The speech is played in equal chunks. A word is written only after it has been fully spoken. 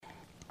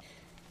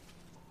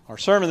Our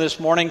sermon this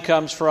morning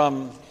comes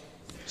from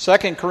 2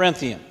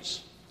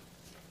 Corinthians.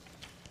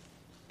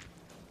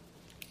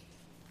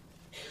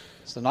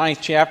 It's the 9th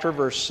chapter,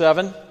 verse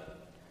 7,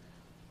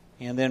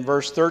 and then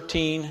verse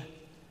 13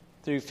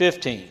 through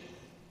 15.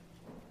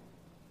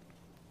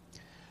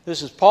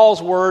 This is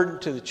Paul's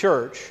word to the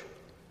church,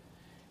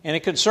 and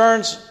it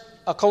concerns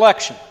a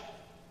collection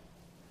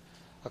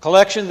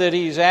that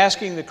he's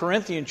asking the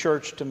Corinthian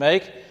church to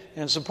make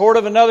in support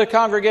of another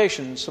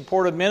congregation, in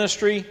support of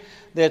ministry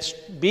that's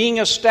being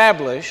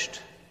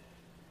established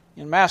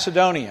in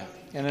Macedonia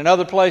and in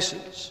other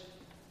places.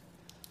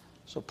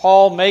 So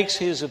Paul makes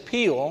his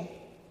appeal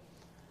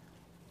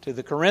to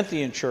the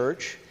Corinthian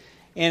church,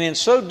 and in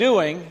so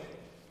doing,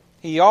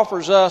 he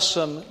offers us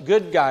some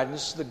good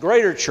guidance, the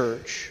greater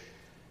church,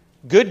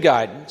 good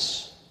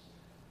guidance,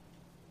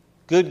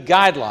 good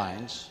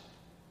guidelines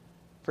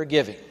for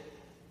giving.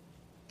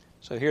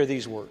 So hear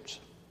these words.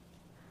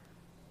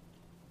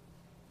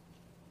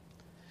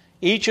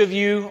 Each of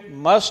you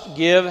must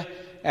give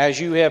as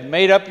you have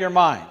made up your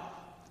mind,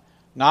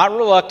 not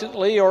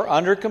reluctantly or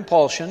under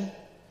compulsion,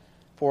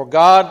 for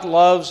God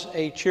loves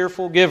a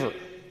cheerful giver.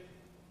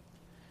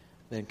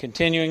 Then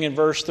continuing in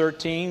verse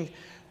 13,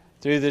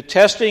 through the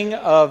testing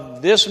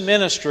of this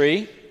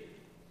ministry,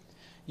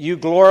 you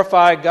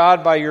glorify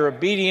God by your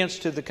obedience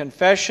to the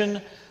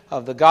confession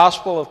of the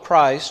gospel of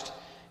Christ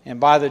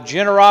and by the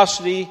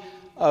generosity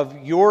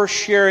of your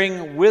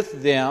sharing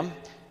with them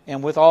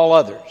and with all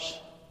others,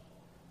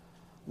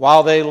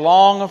 while they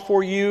long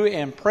for you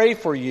and pray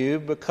for you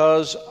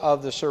because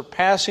of the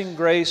surpassing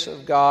grace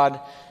of God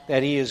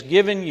that He has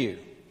given you.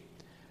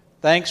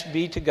 Thanks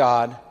be to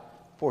God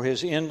for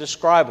His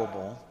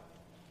indescribable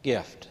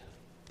gift.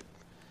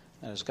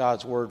 That is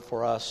God's word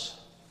for us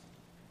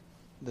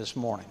this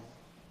morning.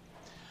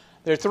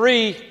 There are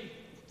three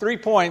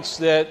points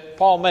that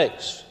Paul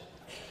makes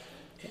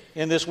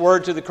in this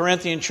word to the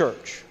Corinthian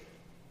church.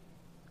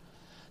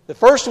 The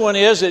first one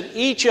is that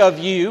each of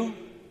you,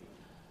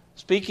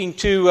 speaking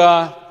to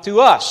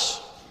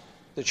us,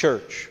 the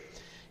church,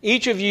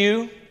 each of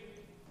you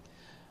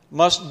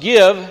must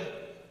give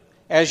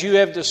as you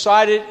have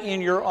decided in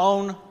your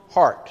own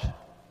heart.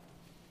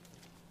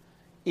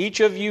 Each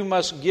of you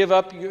must give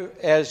up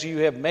as you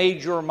have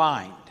made your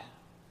mind.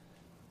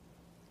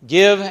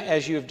 Give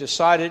as you have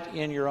decided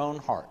in your own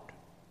heart.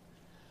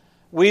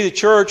 We, the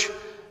church,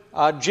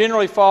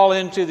 generally fall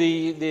into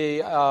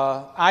the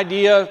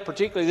idea,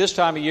 particularly this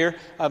time of year,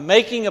 of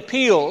making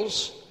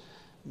appeals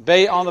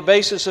on the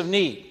basis of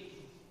need.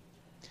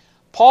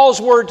 Paul's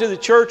word to the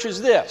church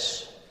is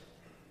this: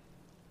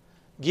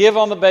 give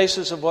on the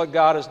basis of what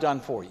God has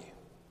done for you.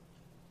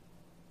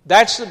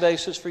 That's the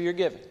basis for your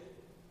giving.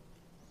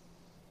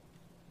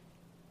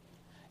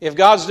 If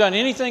God's done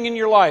anything in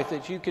your life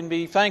that you can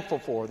be thankful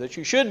for, that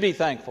you should be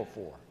thankful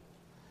for,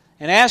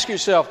 and ask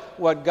yourself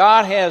what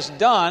God has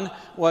done,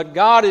 what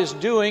God is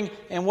doing,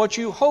 and what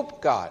you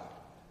hope God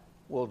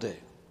will do.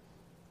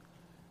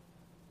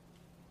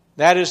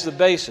 That is the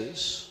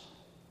basis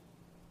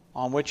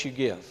on which you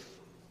give.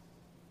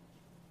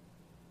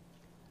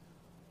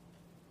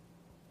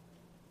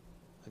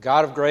 The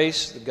God of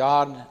grace, the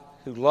God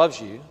who loves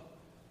you,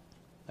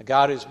 the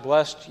God who has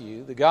blessed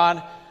you, the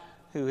God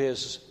who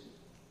has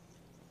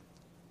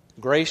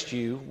graced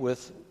you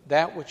with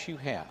that which you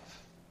have.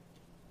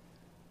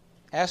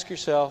 Ask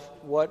yourself,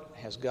 what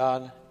has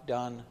God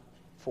done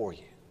for you?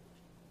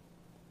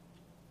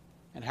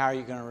 And how are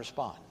you going to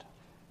respond?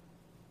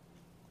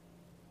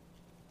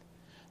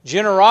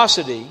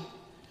 Generosity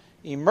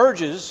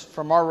emerges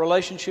from our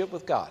relationship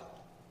with God.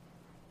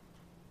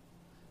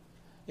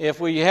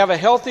 If we have a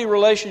healthy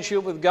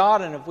relationship with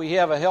God and if we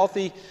have a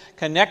healthy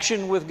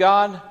connection with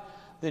God,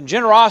 then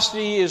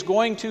generosity is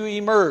going to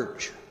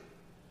emerge.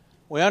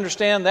 We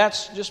understand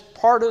that's just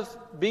part of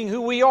being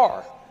who we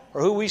are,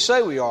 or who we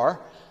say we are,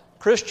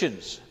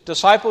 Christians,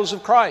 disciples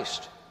of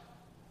Christ.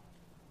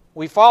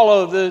 We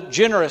follow the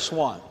generous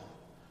one,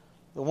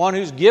 the one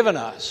who's given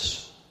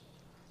us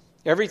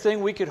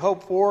everything we could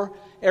hope for,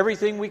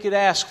 everything we could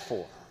ask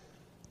for.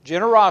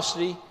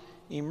 Generosity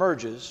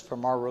emerges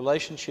from our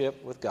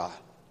relationship with God.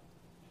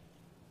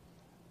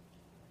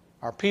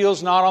 Our appeal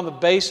is not on the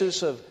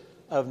basis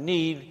of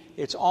need,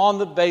 it's on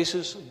the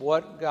basis of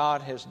what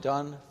God has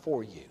done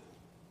for you.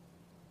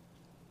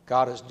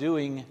 God is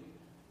doing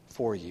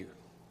for you,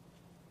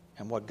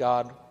 and what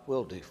God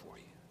will do for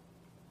you.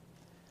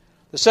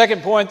 The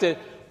second point that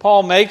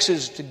Paul makes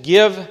is to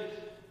give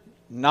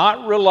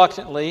not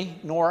reluctantly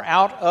nor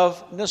out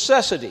of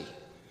necessity.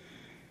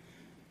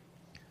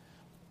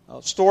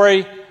 A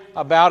story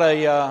about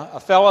a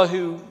fellow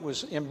who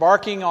was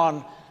embarking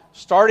on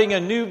starting a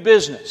new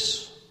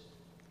business,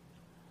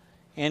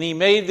 and he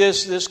made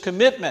this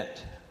commitment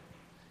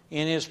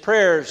in his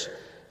prayers,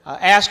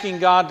 asking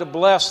God to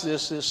bless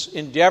this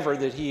endeavor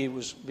that he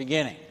was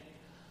beginning.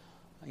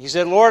 He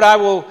said, Lord, I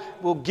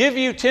will give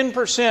you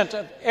 10%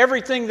 of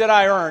everything that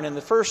I earn. In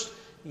the first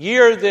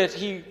year that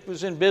he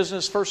was in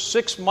business, first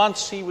 6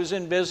 months he was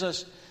in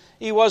business,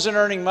 he wasn't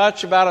earning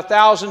much, about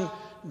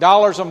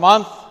 $1,000 a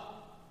month,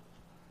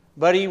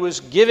 but he was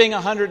giving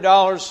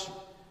 $100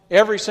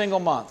 every single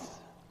month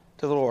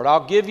to the Lord.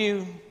 I'll give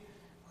you,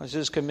 was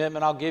his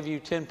commitment, I'll give you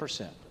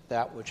 10% of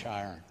that which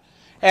I earn.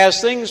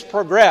 As things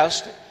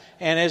progressed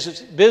and as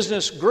his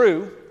business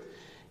grew,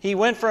 he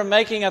went from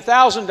making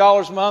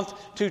 $1,000 a month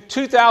to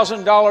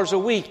 $2,000 a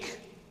week.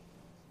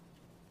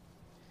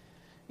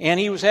 And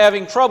he was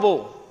having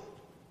trouble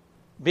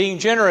being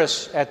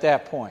generous at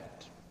that point.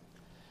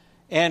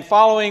 And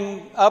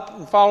following up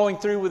and following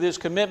through with his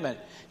commitment,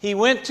 he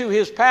went to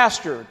his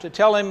pastor to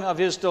tell him of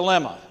his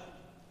dilemma.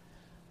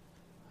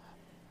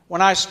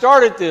 When I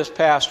started this,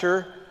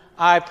 Pastor,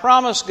 I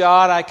promised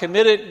God, I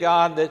committed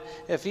God that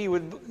if he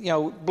would,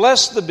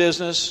 bless the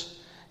business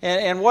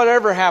and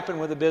whatever happened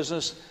with the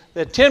business,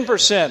 that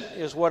 10%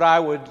 is what I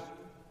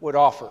would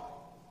offer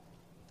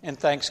in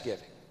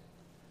thanksgiving.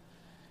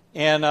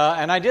 And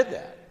I did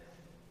that.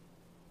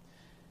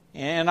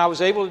 And I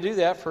was able to do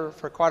that for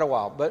quite a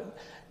while. But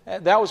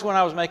that was when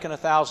I was making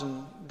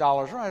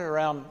 $1,000, right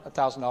around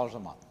 $1,000 a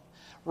month.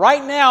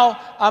 Right now,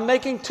 I'm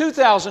making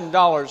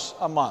 $2,000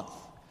 a month.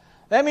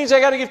 That means I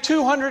got to give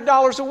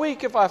 $200 a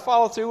week if I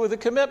follow through with a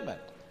commitment.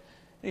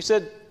 And he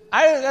said,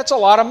 that's a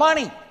lot of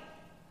money.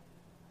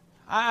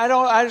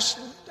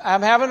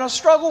 I'm having a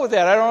struggle with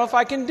that. I don't know if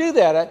I can do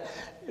that.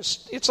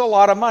 It's a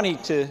lot of money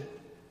to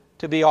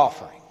be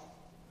offering.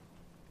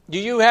 Do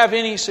you have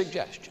any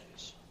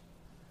suggestions?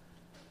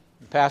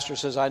 The pastor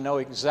says, I know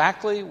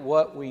exactly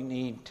what we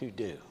need to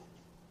do.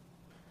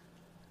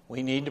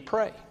 We need to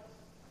pray.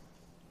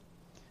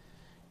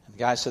 And the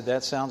guy said,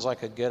 that sounds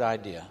like a good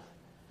idea.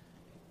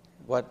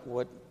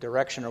 What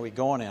direction are we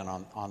going in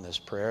on this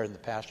prayer? And the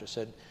pastor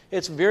said,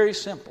 it's very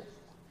simple.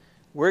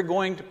 We're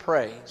going to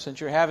pray, since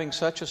you're having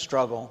such a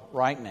struggle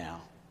right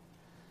now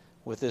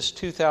with this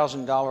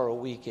 $2,000 a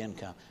week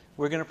income,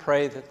 we're going to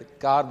pray that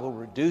God will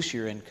reduce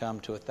your income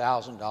to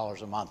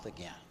 $1,000 a month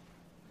again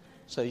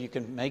so you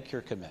can make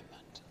your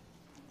commitment.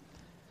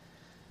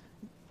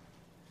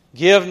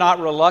 Give not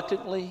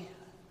reluctantly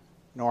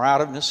nor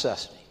out of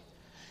necessity.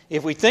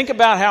 If we think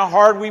about how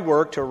hard we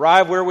work to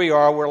arrive where we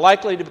are, we're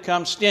likely to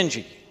become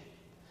stingy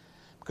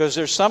because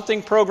there's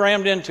something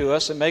programmed into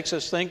us that makes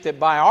us think that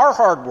by our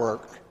hard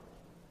work,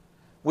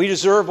 we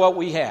deserve what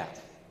we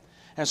have.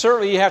 And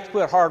certainly you have to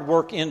put hard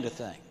work into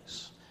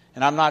things.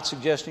 And I'm not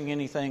suggesting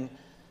anything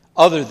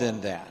other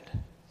than that.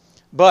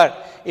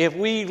 But if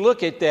we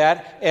look at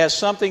that as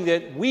something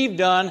that we've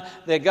done,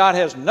 that God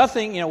has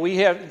nothing,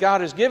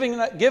 God has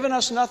given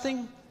us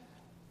nothing,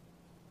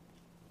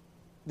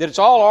 that it's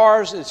all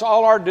ours, it's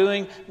all our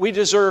doing, we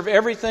deserve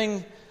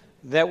everything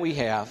that we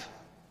have,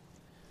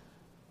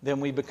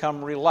 then we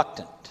become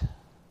reluctant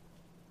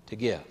to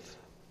give.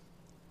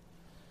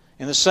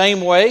 In the same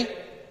way,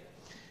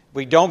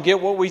 we don't get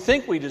what we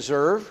think we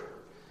deserve,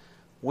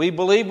 we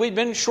believe we've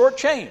been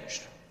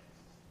shortchanged.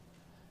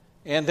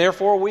 And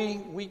therefore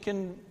we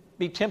can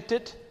be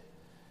tempted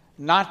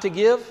not to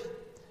give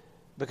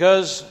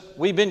because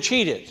we've been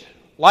cheated.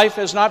 Life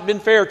has not been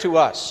fair to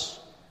us.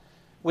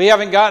 We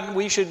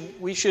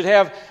should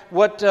have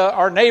what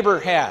our neighbor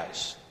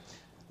has,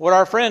 what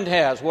our friend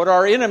has, what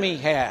our enemy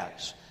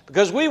has,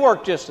 because we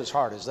work just as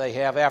hard as they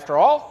have after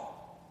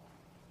all.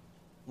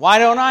 Why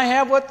don't I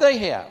have what they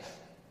have?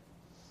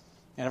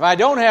 And if I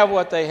don't have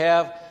what they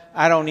have,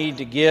 I don't need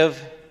to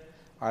give,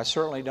 or I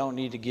certainly don't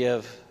need to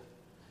give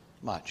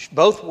much.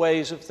 Both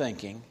ways of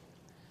thinking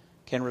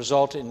can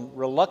result in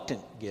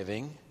reluctant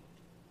giving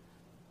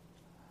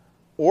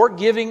or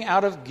giving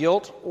out of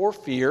guilt or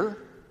fear.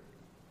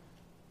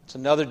 It's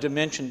another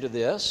dimension to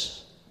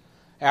this.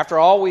 After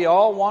all, we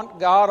all want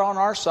God on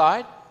our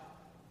side.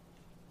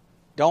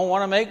 Don't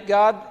want to make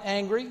God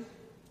angry.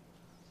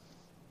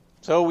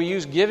 So we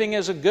use giving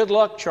as a good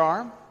luck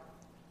charm.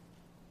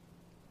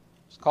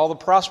 It's called the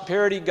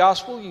prosperity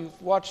gospel.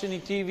 You've watched any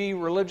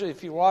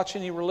if you watch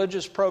any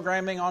religious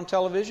programming on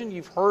television,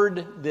 you've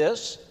heard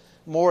this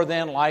more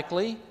than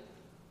likely.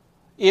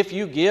 If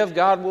you give,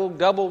 God will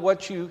double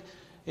what you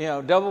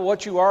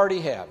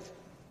already have.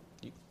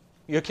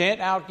 You can't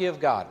outgive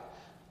God.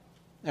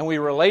 And we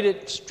relate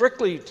it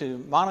strictly to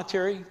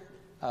monetary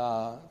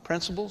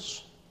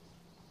principles.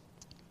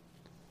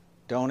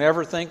 Don't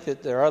ever think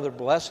that there are other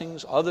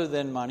blessings other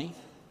than money.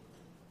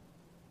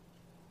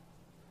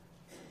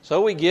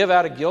 So we give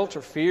out of guilt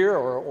or fear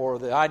or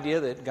the idea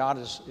that God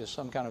is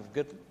some kind of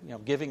good,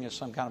 giving is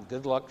some kind of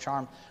good luck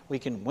charm. We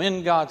can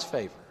win God's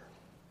favor.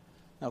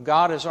 Now,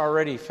 God has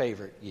already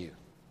favored you.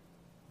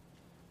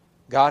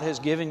 God has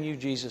given you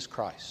Jesus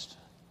Christ.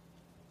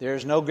 There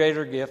is no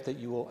greater gift that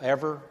you will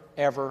ever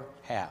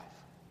have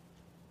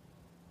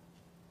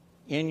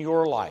in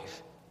your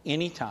life,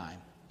 anytime,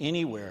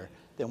 anywhere,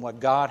 than what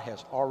God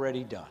has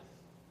already done.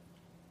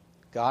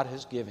 God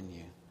has given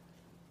you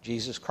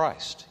Jesus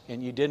Christ,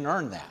 and you didn't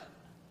earn that.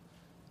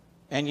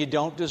 And you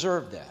don't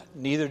deserve that.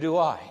 Neither do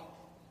I.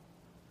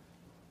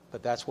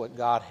 But that's what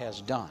God has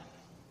done.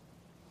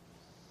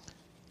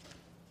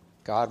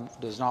 God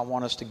does not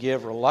want us to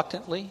give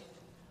reluctantly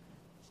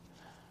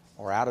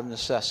or out of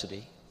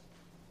necessity.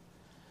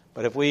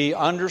 But if we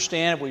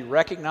understand, if we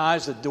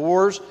recognize the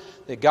doors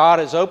that God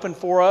has opened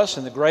for us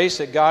and the grace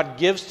that God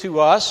gives to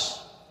us,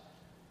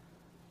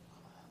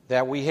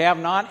 that we have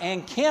not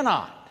and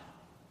cannot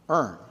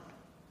earn,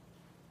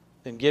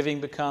 then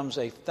giving becomes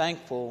a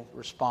thankful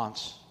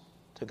response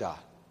to God.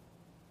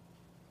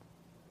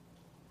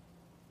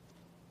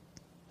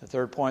 The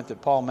third point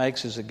that Paul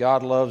makes is that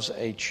God loves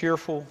a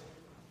cheerful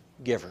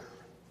giver,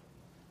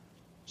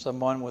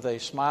 someone with a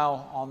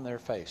smile on their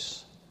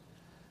face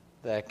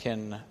that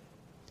can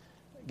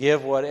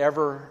give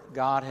whatever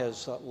God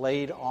has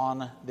laid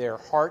on their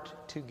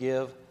heart to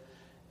give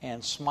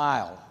and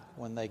smile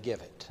when they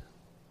give it.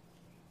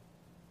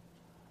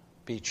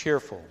 Be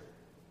cheerful.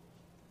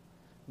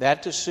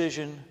 That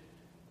decision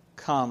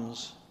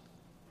comes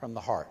from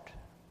the heart.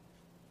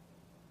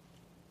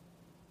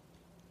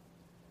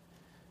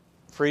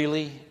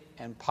 Freely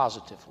and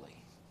positively.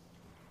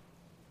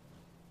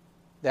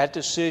 That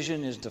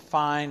decision is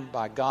defined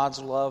by God's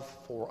love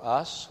for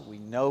us. We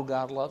know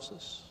God loves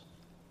us.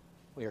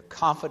 We are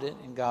confident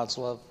in God's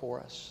love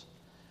for us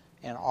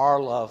and our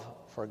love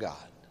for God.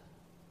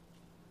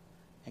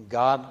 And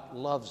God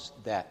loves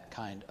that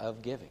kind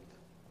of giving,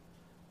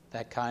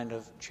 that kind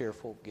of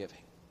cheerful giving.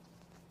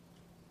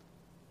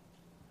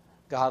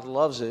 God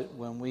loves it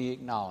when we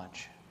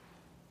acknowledge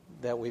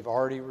that we've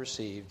already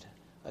received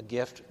a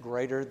gift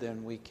greater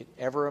than we could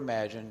ever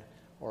imagine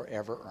or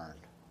ever earn.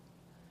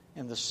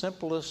 In the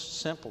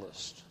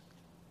simplest,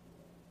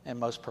 and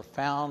most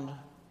profound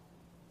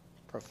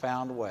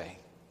way,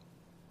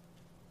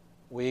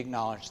 we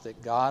acknowledge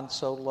that God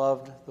so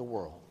loved the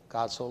world,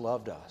 God so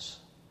loved us,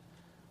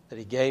 that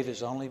He gave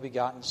His only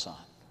begotten Son,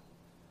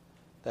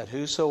 that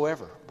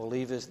whosoever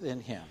believeth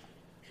in Him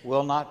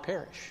will not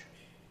perish,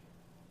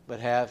 but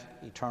have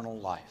eternal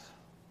life.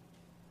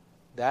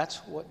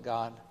 That's what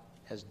God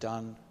has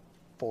done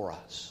for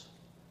us,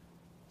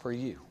 for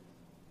you.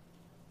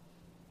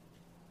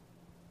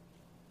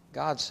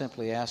 God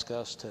simply asks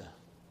us to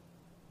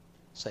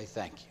say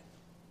thank you.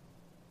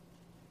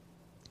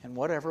 In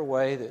whatever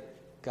way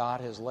that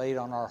God has laid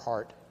on our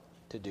heart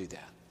to do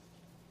that.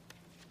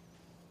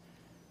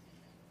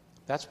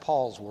 That's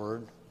Paul's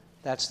word.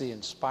 That's the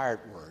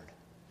inspired word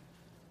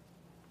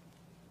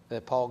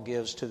that Paul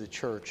gives to the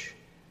church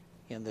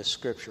in this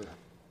scripture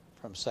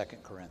from 2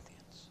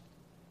 Corinthians.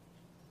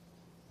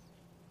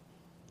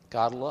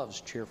 God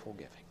loves cheerful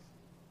giving.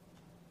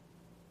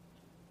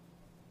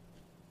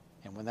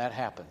 And when that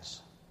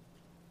happens,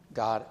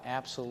 God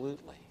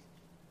absolutely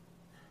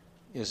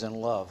is in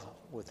love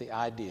with the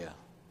idea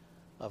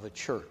of a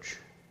church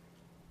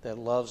that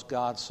loves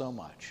God so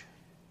much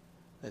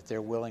that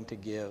they're willing to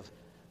give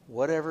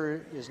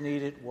whatever is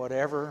needed,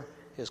 whatever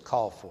is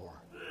called for,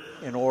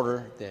 in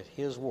order that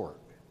His work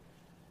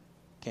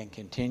can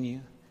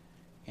continue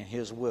and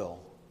His will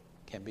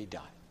can be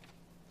done.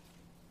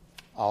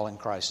 All in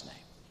Christ's name.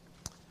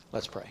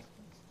 Let's pray.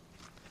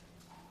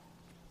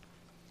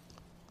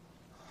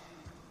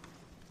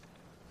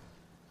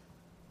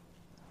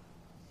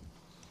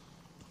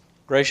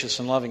 Gracious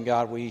and loving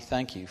God, we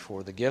thank you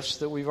for the gifts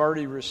that we've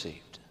already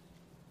received.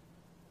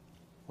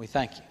 We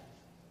thank you.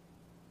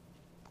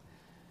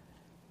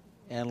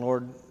 And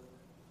Lord,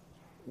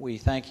 we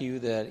thank you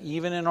that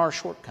even in our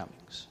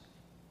shortcomings,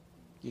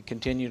 you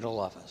continue to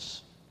love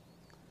us.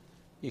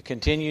 You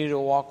continue to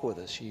walk with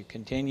us. You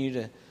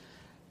continue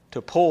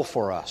to pull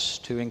for us,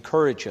 to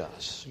encourage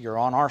us. You're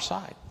on our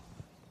side.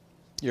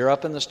 You're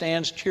up in the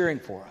stands cheering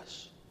for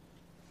us.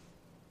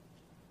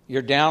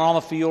 You're down on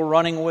the field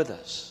running with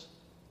us.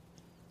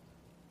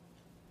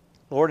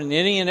 Lord, in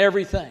any and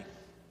everything,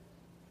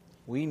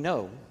 we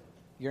know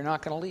you're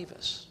not going to leave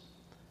us.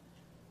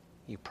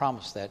 You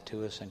promised that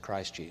to us in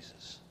Christ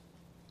Jesus,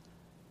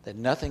 that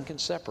nothing can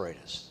separate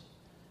us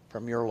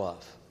from your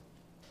love.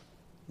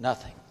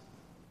 Nothing.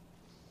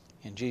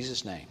 In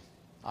Jesus' name,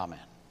 amen.